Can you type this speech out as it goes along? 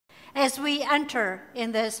As we enter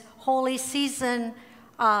in this holy season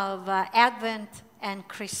of Advent and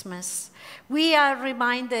Christmas, we are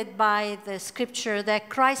reminded by the scripture that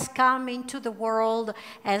Christ came into the world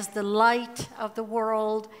as the light of the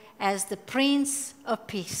world, as the Prince of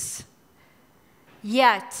Peace.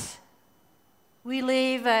 Yet, we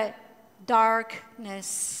live in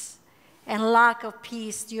darkness and lack of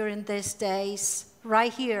peace during these days,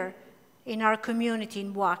 right here in our community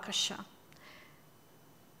in Waukesha.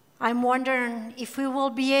 I'm wondering if we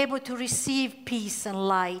will be able to receive peace and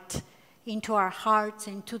light into our hearts,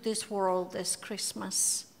 into this world this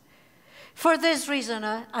Christmas. For this reason,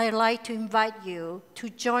 I'd like to invite you to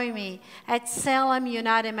join me at Salem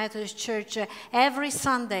United Methodist Church every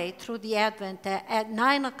Sunday through the Advent at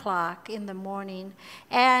 9 o'clock in the morning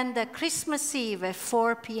and Christmas Eve at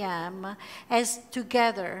 4 p.m. as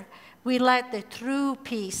together we let the true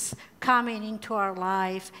peace come into our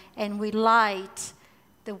life and we light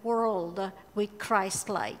the world with Christ's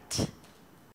light.